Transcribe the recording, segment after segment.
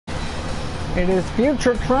It is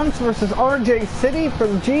Future Trunks versus RJ City for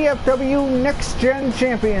the GFW Next Gen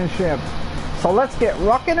Championship. So let's get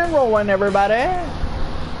rocking and rolling, everybody.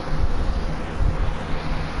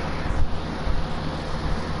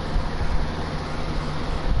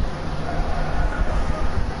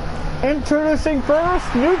 Introducing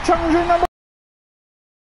first, new challenger number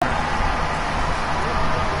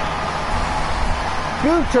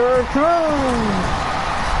Future Trunks,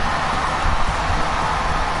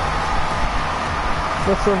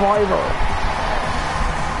 the Survivor.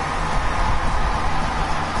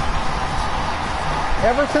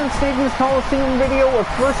 Ever since Stevens Coliseum video was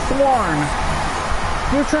first sworn,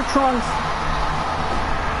 Future Trunks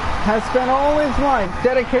has spent all his life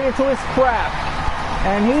dedicated to his craft,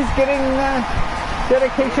 and he's getting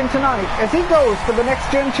dedication tonight as he goes for the Next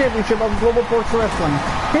Gen Championship of Global Force Wrestling.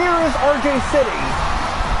 Here is RJ City,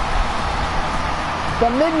 the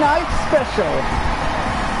Midnight Special,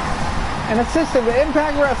 an assistant to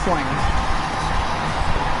Impact Wrestling,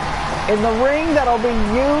 in the ring that'll be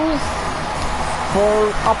used for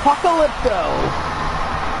Apocalypto.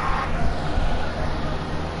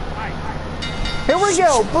 Here we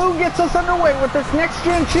go. Boo gets us underway with this Next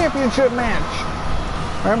Gen Championship match.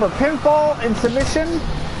 Remember, pinfall and submission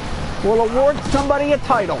will award somebody a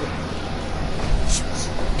title.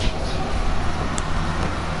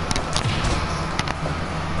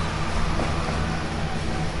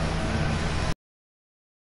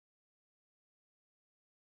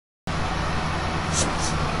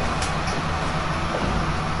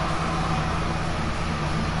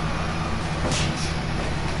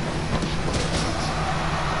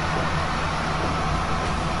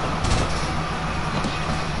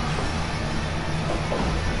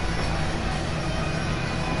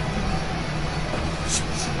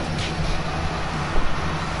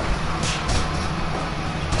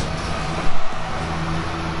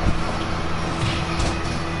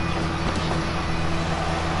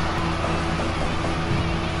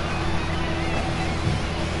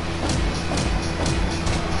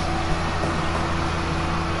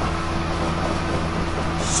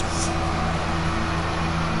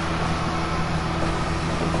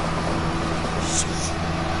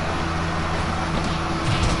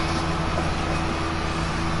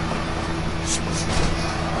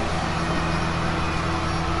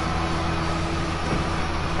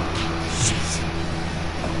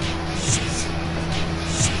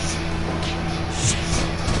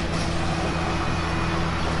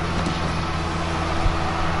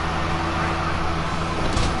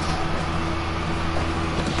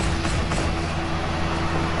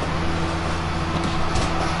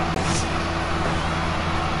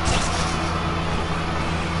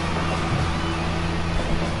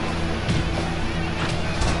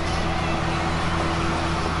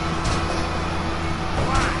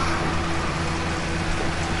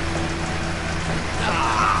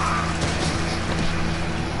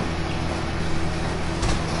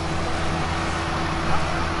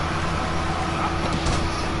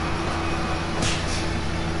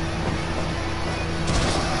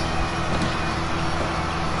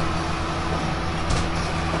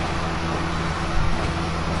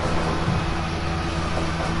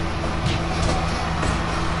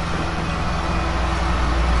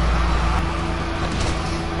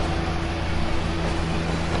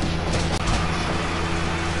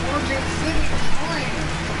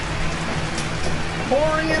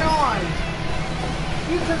 Pouring it on.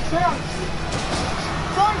 Future Trunks.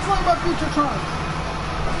 Song slam by Future Trunks.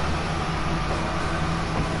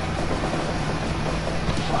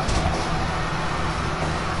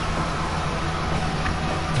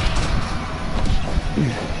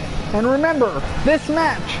 And remember, this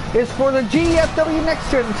match is for the GFW Next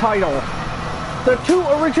Gen title. The two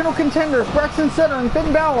original contenders, Braxton Sutter and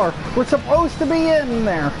Finn Balor, were supposed to be in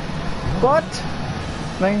there, but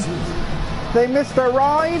they missed their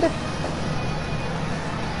ride.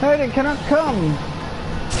 They cannot come.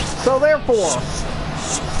 So therefore,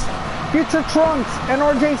 Future Trunks and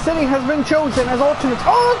RJ City has been chosen as alternates.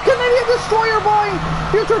 Oh, Canadian Destroyer by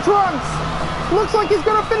Future Trunks. Looks like he's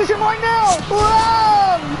going to finish him right now.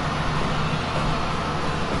 Wow!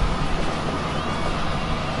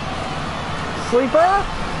 Sleeper.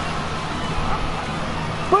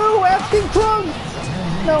 Boo asking Trunks.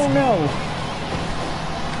 No.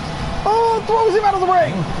 Oh, throws him out of the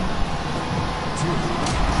ring.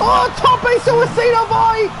 Oh, Tope Suicida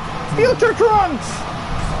by Future Trunks.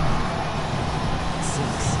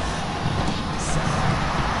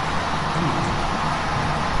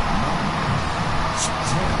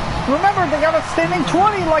 Remember, they got a standing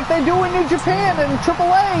 20 like they do in New Japan and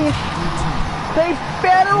AAA. They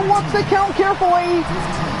better watch the count carefully.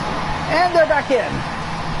 And they're back in.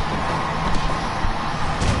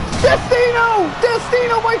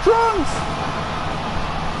 Destino by Trunks!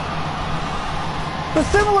 The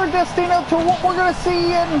similar Destino to what we're going to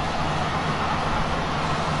see in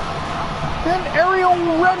Ariel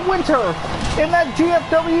Red Winter in that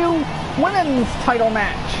GFW women's title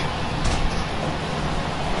match.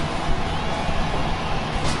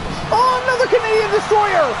 Oh, another Canadian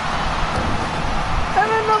Destroyer! And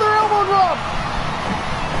another elbow drop!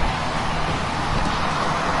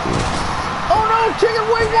 Oh no, chicken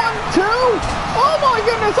wing 1, 2! Oh my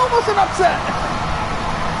goodness, almost an upset!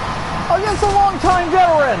 Against a longtime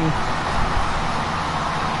veteran.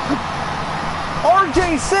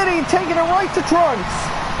 RJ City taking it right to Trunks.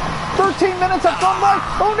 13 minutes have gone by.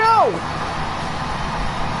 Oh no!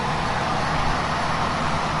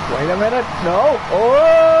 Wait a minute. No.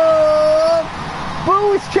 Oh!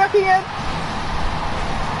 Boo is checking it.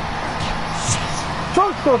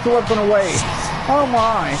 Trunks throws the weapon away. Oh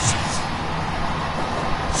my.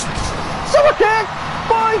 Super kick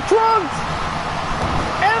by Trunks.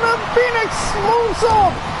 And a Phoenix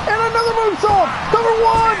moonsault. And another moonsault. Cover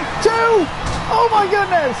 1, 2. Oh my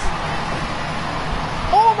goodness.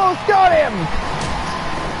 Almost got him.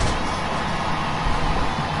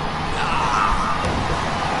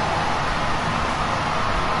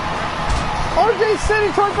 RJ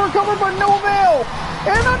City tried to recover, but no avail.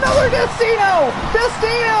 And another Destino.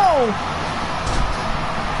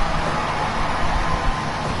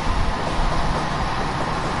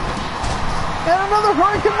 And another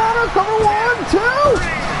Hurricane Runner, cover 1, 2.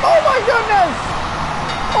 Oh my goodness.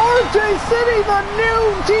 RJ City, the new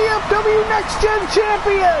GFW NEXGEN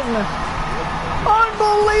champion.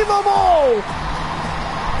 Unbelievable.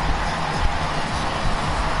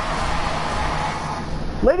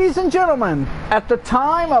 Ladies and gentlemen, at the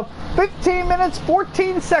time of 15 minutes,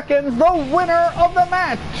 14 seconds, the winner of the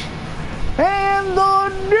match and the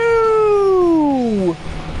new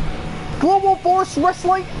Global Force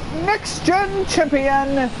Wrestling NEXGEN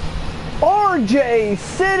champion, RJ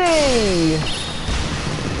City.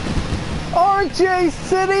 RJ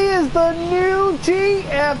City is the new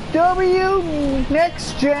GFW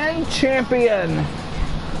NEXGEN champion.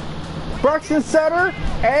 Braxton Sutter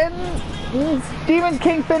and Demon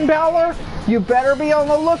King Finn Balor, you better be on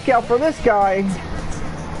the lookout for this guy.